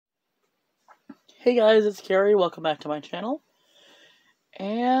Hey guys, it's Carrie. Welcome back to my channel.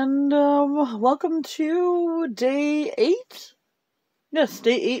 And welcome to day 8? Yes,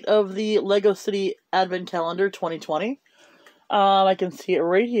 day 8 of the LEGO City Advent Calendar 2020. I can see it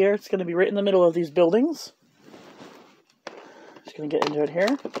right here. It's going to be right in the middle of these buildings. Just going to get into it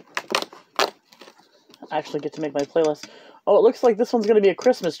here. I actually get to make my playlist. Oh, it looks like this one's going to be a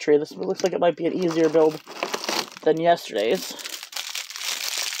Christmas tree. This looks like it might be an easier build than yesterday's.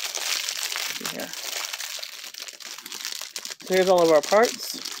 Here. So here's all of our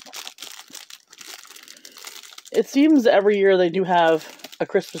parts. It seems every year they do have a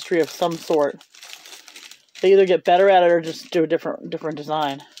Christmas tree of some sort. They either get better at it or just do a different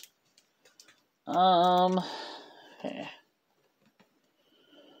design. Okay.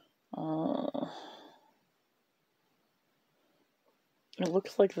 It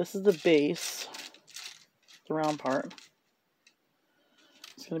looks like this is the base, the round part.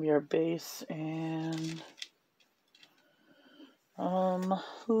 It's gonna be our base, and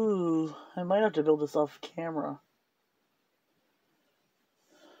I might have to build this off camera.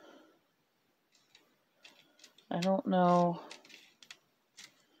 I don't know.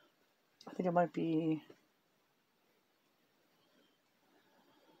 I think it might be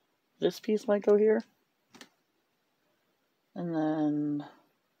this piece might go here. And then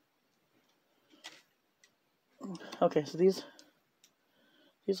okay, so these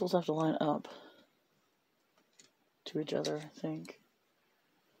will have to line up to each other, I think.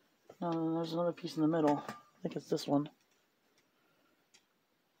 No, there's another piece in the middle. I think it's this one.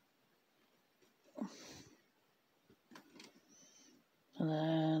 And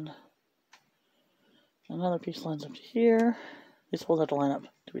then another piece lines up to here. These holes have to line up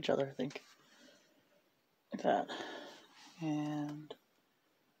to each other, I think. Like that. And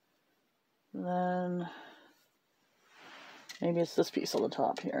then maybe it's this piece on the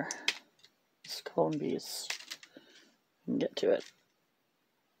top here. This cone piece. You can get to it.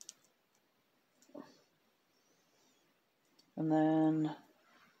 And then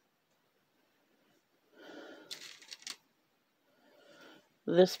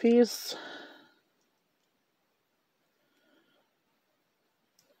this piece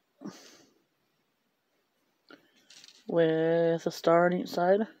with a star on each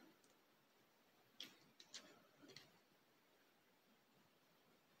side.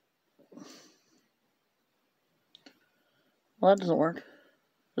 Well, that doesn't work.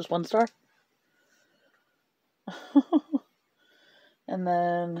 Just one star. And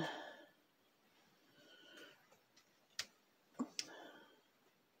then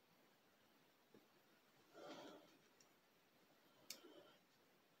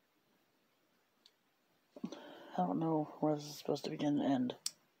I don't know where this is supposed to begin and end.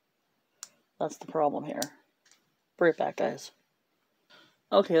 That's the problem here. Bring it back, guys.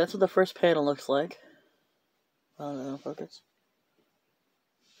 Okay, that's what the first panel looks like. Focus.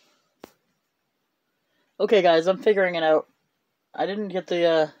 Okay, guys, I'm figuring it out. I didn't get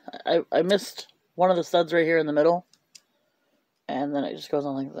the, I missed one of the studs right here in the middle. And then it just goes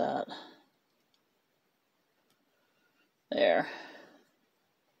on like that. There.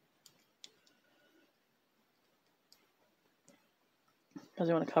 Because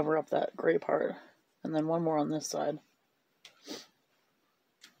you want to cover up that gray part. And then one more on this side.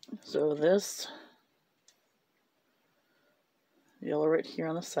 So this yellow right here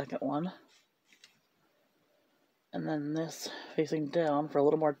on the second one. And then this facing down for a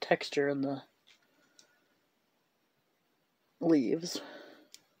little more texture in the leaves.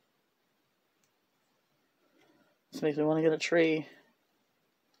 This makes me want to get a tree.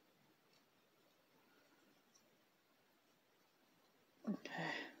 Okay.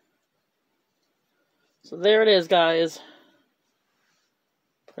 So there it is, guys.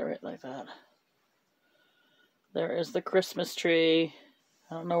 Put it right like that. There is the Christmas tree.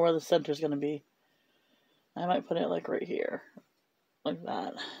 I don't know where the center's going to be. I might put it like right here. Like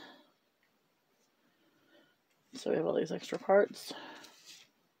that. So we have all these extra parts.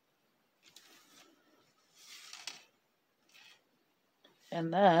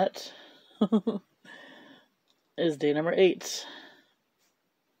 And that is day number 8.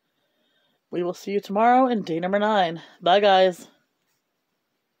 We will see you tomorrow in day number 9. Bye, guys.